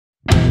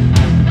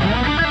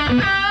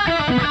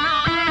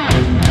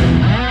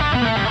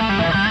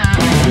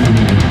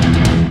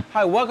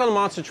Hi, welcome to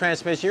Monster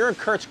Transmission. You're in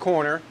Curt's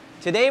Corner.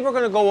 Today we're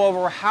going to go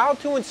over how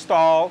to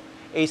install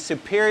a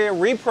superior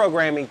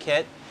reprogramming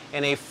kit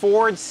in a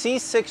Ford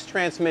C6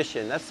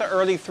 transmission. That's the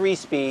early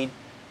 3-speed,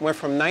 went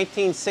from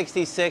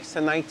 1966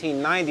 to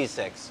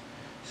 1996.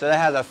 So that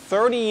has a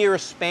 30-year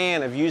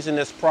span of using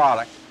this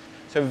product.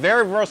 It's a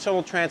very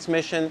versatile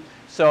transmission,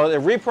 so the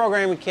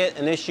reprogramming kit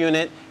in this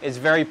unit is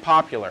very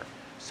popular.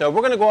 So we're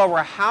going to go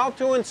over how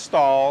to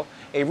install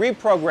a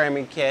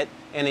reprogramming kit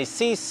in a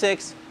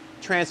C6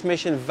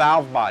 transmission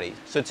valve body.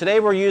 So today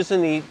we're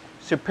using the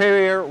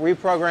superior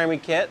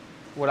reprogramming kit.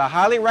 What I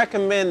highly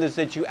recommend is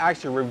that you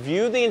actually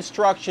review the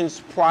instructions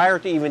prior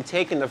to even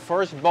taking the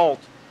first bolt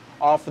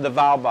off of the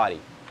valve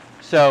body.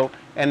 So,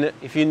 and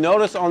if you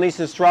notice on these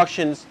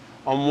instructions,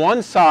 on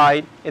one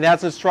side it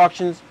has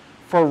instructions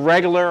for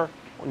regular,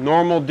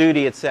 normal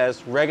duty. It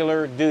says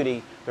regular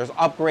duty. There's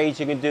upgrades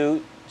you can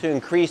do to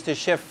increase the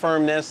shift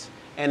firmness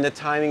and the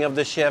timing of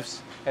the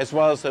shifts, as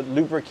well as the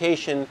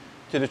lubrication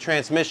to the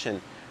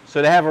transmission.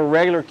 So they have a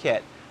regular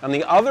kit. On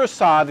the other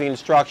side of the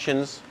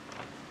instructions,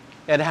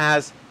 it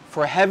has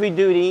for heavy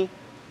duty,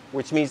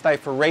 which means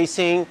like for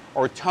racing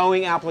or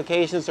towing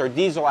applications or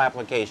diesel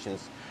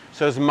applications.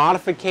 So there's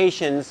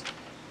modifications,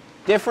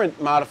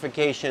 different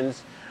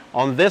modifications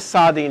on this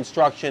side of the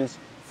instructions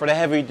for the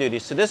heavy duty.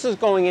 So this is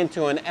going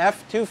into an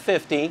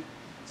F250.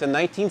 It's a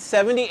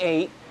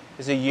 1978.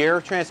 It's a year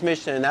of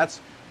transmission, and that's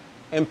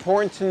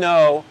important to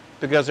know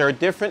because there are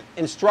different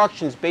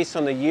instructions based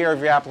on the year of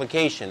your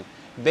application.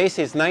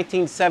 Basically, it's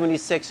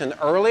 1976 and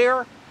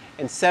earlier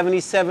and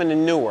 77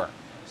 and newer.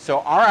 So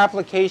our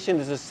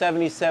application is a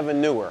 77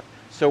 newer.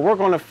 So we're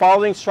going to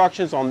follow the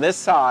instructions on this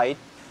side,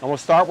 and we'll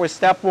start with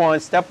step one.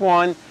 Step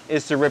one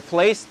is to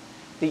replace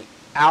the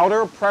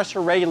outer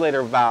pressure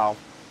regulator valve.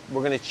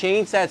 We're going to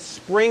change that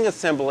spring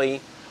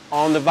assembly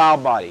on the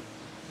valve body.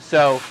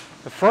 So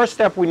the first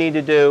step we need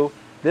to do,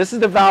 this is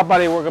the valve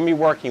body we're going to be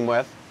working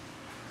with.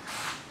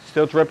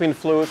 Still dripping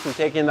fluid from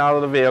taking it out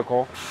of the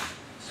vehicle.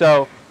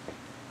 So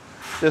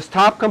this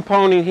top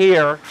component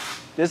here,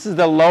 this is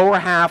the lower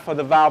half of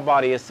the valve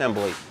body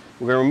assembly.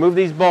 We're going to remove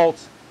these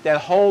bolts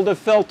that hold the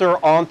filter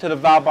onto the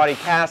valve body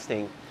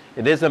casting.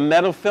 It is a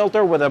metal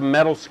filter with a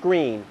metal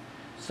screen,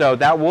 so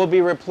that will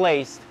be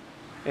replaced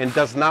and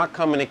does not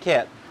come in a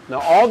kit.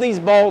 Now all these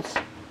bolts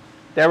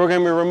that we're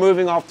going to be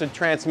removing off the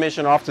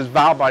transmission, off this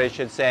valve body I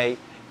should say,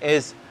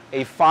 is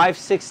a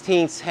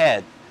 5/16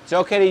 head. It's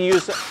okay to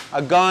use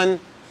a gun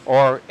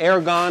or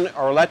air gun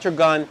or electric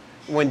gun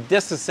when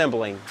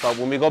disassembling, but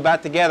when we go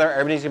back together,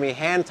 everything's going to be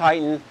hand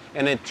tightened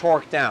and then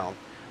torqued down.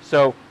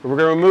 So we're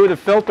going to remove the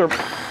filter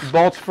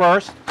bolts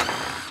first.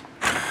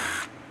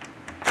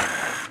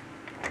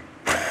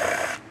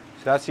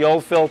 So that's the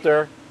old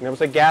filter. There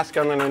was a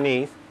gasket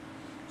underneath.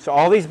 So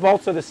all these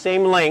bolts are the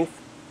same length,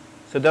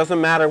 so it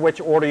doesn't matter which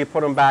order you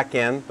put them back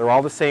in. They're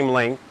all the same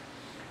length.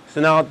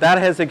 So now that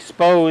has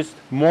exposed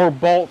more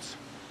bolts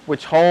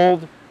which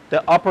hold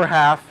the upper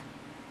half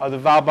of the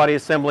valve body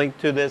assembly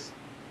to this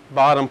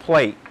bottom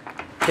plate.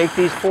 Take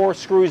these 4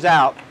 screws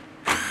out.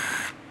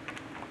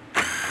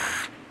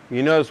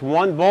 You notice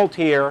one bolt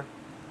here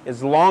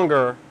is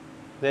longer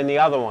than the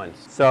other ones.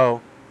 So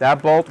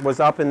that bolt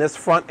was up in this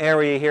front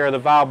area here of the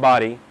valve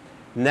body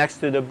next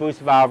to the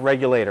boost valve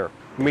regulator.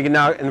 We can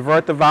now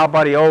invert the valve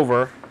body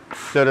over.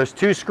 So there's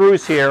 2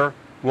 screws here,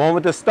 one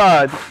with the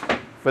stud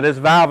for this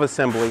valve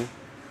assembly.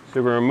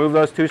 So we're going to remove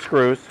those 2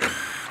 screws.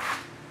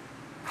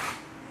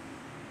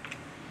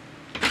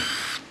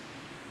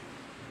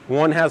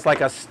 One has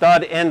like a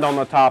stud end on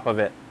the top of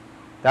it.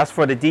 That's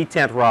for the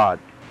detent rod.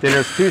 Then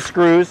there's 2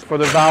 screws for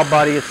the valve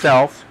body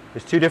itself.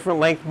 There's 2 different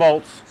length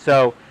bolts.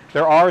 So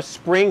there are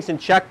springs and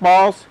check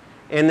balls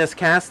in this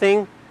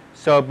casting.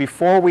 So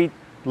before we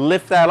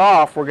lift that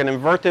off, we're going to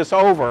invert this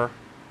over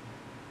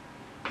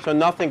so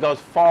nothing goes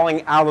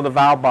falling out of the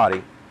valve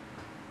body.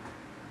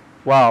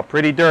 Wow,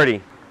 pretty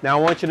dirty. Now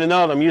I want you to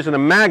know that I'm using a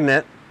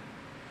magnet.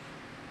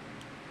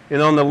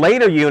 And on the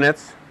later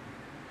units,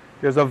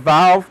 there's a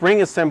valve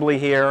ring assembly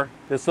here.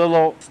 This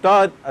little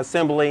stud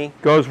assembly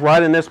goes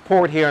right in this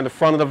port here in the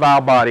front of the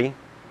valve body.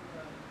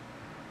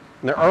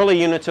 In the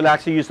early units, it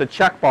actually used a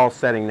check ball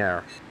setting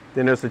there.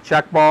 Then there's the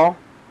check ball.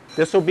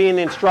 This will be in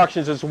the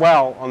instructions as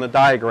well on the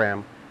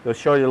diagram. They'll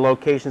show you the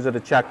locations of the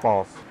check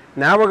balls.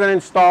 Now we're going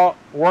to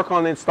work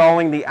on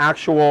installing the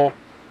actual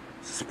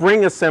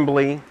spring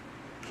assembly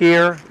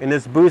here in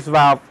this boost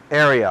valve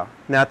area.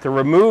 Now to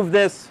remove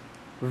this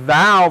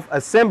valve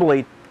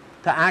assembly,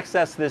 to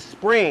access this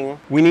spring,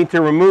 we need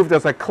to remove,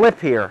 there's a clip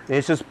here.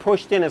 It's just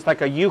pushed in, it's like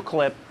a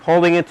U-clip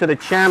holding into the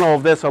channel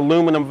of this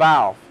aluminum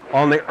valve.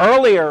 On the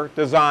earlier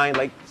design,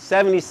 like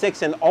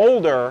 76 and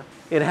older,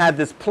 it had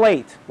this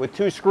plate with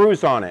 2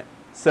 screws on it.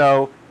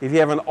 So if you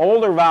have an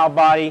older valve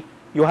body,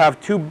 you'll have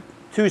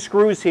two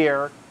screws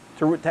here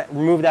to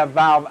remove that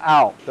valve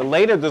out. The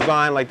later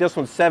design, like this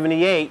one's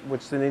 78,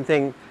 which is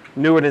anything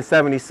newer than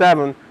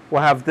 77, will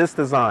have this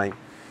design.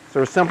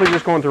 So we're simply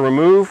just going to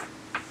remove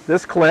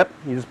this clip.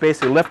 You just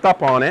basically lift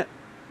up on it,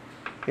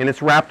 and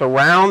it's wrapped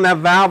around that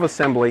valve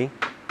assembly.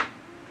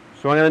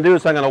 So what I'm going to do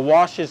is I'm going to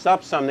wash this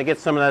up some to get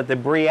some of that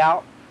debris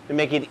out. to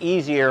make it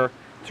easier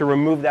to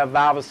remove that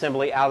valve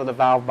assembly out of the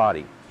valve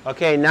body.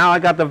 Okay, now I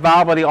got the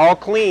valve body all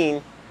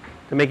clean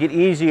to make it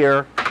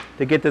easier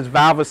to get this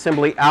valve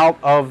assembly out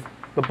of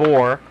the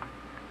bore.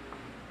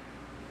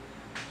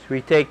 So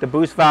we take the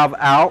boost valve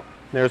out.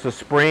 There's a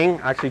spring,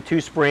 actually 2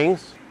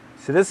 springs.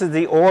 So this is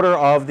the order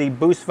of the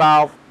boost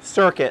valve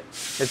circuit.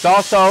 It's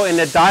also in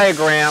the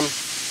diagram,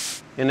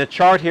 in the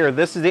chart here,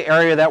 this is the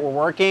area that we're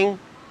working.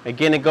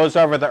 Again, it goes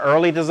over the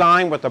early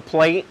design with the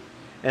plate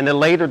and the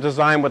later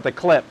design with the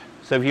clip.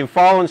 So if you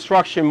follow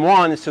instruction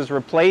 1, it says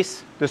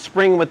replace the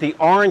spring with the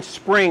orange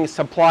spring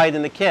supplied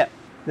in the kit.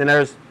 Then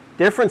there's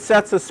different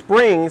sets of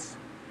springs,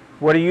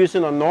 whether you're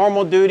using a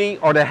normal duty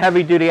or the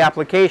heavy duty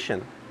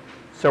application.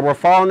 So we're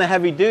following the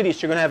heavy duty,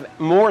 so you're going to have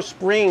more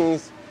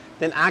springs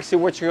than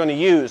actually what you're going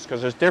to use,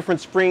 because there's different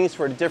springs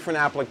for different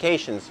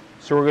applications.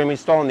 So we're going to be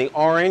installing the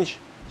orange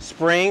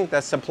spring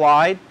that's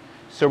supplied.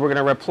 So we're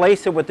going to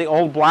replace it with the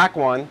old black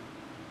one.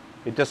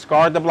 You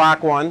discard the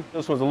black one.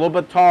 This one's a little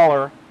bit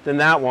taller than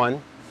that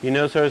one. You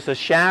notice there's a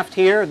shaft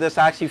here. This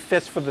actually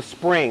fits for the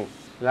spring.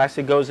 It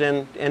actually goes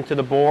into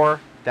the bore,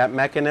 that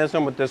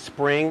mechanism with this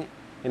spring,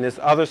 and this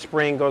other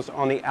spring goes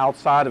on the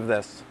outside of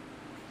this.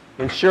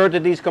 Ensure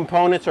that these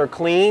components are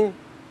clean.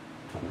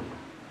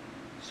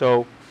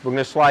 So we're going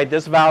to slide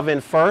this valve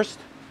in first.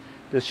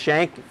 This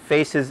shank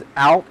faces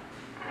out.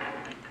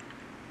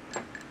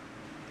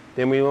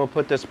 Then we will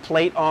put this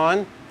plate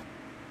on.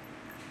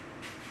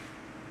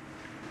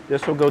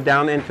 This will go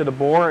down into the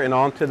bore and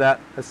onto that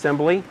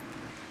assembly,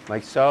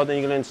 like so. Then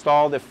you're going to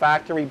install the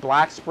factory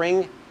black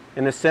spring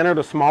in the center,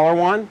 the smaller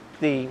one.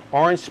 The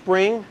orange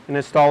spring, and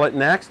install it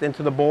next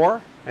into the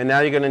bore. And now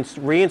you're going to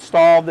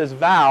reinstall this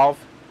valve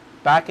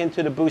back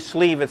into the boost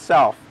sleeve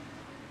itself.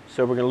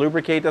 So we're going to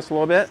lubricate this a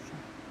little bit.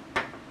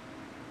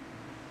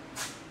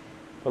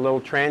 Put a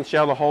little trans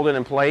shell to hold it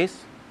in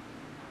place.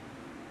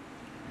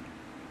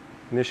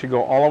 And this should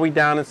go all the way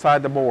down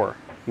inside the bore.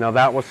 Now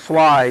that will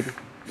slide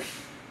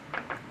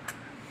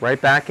right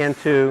back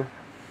into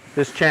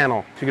this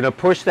channel. So you're going to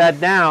push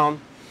that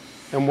down,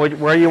 and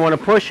where you want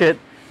to push it,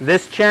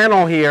 this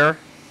channel here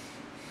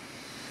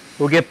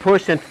will get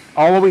pushed in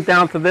all the way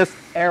down to this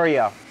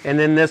area. And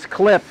then this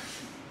clip,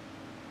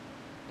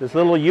 this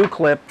little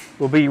U-clip,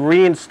 will be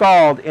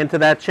reinstalled into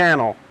that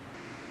channel.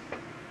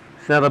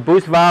 So now the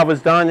boost valve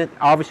is done.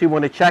 Obviously you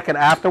want to check it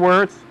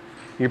afterwards.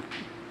 You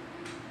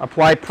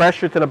apply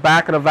pressure to the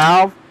back of the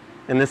valve,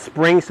 and the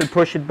spring should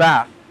push it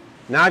back.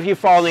 Now if you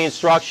follow the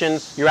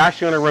instructions, you're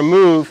actually going to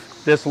remove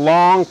this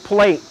long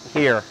plate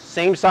here,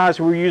 same size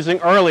we were using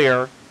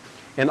earlier,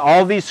 and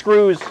all these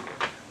screws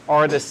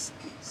are the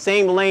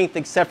same length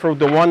except for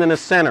the one in the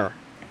center.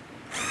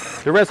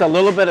 There is a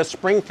little bit of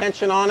spring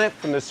tension on it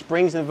from the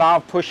springs and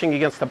valve pushing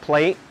against the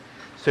plate,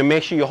 so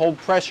make sure you hold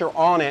pressure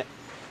on it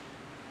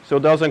so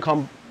it doesn't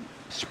come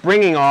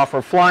springing off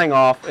or flying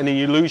off and then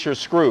you lose your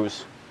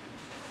screws.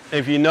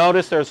 If you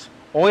notice, there's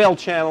oil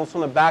channels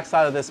on the back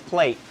side of this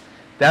plate.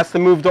 That's to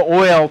move the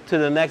oil to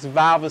the next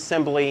valve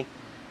assembly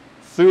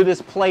through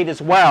this plate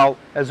as well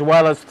as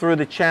through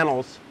the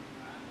channels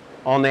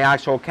on the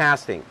actual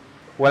casting.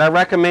 What I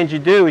recommend you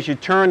do is you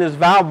turn this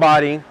valve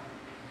body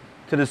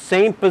to the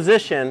same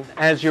position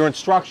as your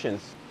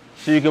instructions,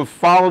 so you can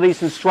follow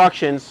these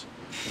instructions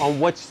on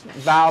which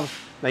valve.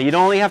 Now you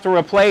don't only have to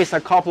replace a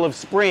couple of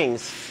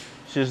springs,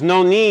 so there's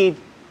no need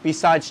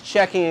besides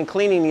checking and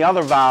cleaning the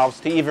other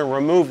valves to even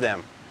remove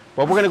them.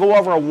 But we're going to go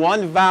over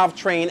one valve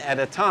train at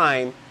a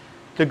time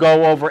to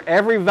go over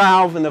every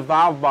valve in the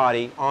valve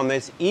body on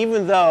this,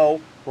 even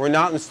though we're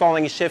not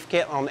installing a shift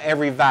kit on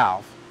every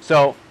valve.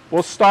 So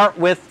we'll start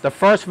with the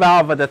first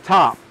valve at the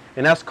top,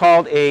 and that's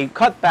called a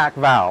cutback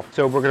valve.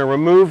 So we're going to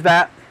remove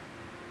that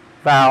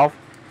valve.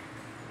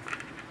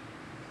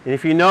 And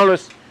if you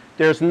notice,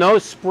 there's no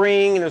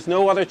spring, there's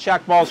no other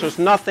check balls, there's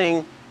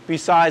nothing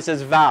besides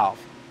this valve.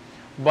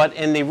 But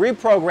in the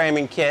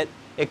reprogramming kit,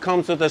 it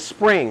comes with a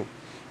spring,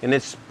 and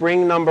it's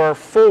spring number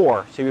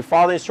 4. So if you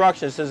follow the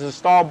instructions, it says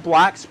install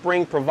black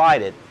spring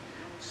provided.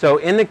 So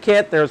in the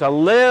kit, there's a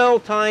little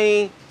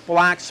tiny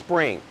black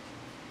spring.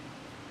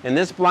 And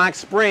this black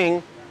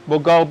spring will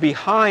go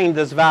behind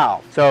this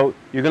valve. So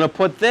you're going to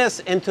put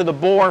this into the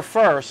bore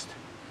first,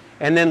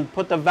 and then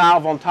put the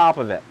valve on top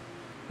of it.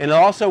 And it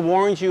also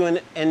warns you in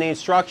the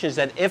instructions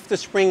that if the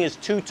spring is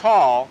too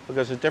tall,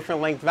 because there's different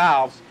length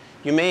valves,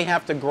 you may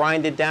have to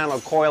grind it down a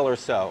coil or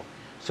so.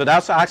 So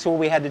that's actually what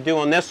we had to do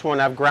on this one.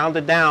 I've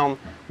grounded down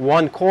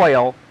one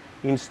coil.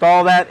 You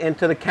install that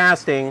into the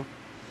casting.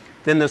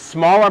 Then the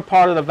smaller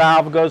part of the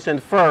valve goes in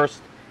first.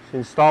 So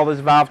install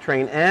this valve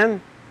train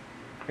in.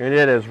 And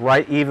it is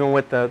right even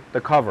with the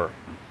cover.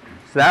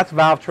 So that's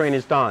valve train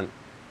is done.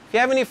 If you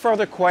have any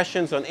further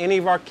questions on any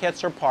of our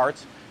kits or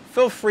parts,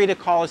 feel free to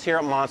call us here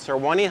at Monster,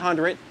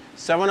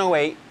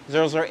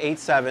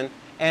 1-800-708-0087,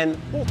 and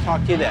we'll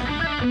talk to you then.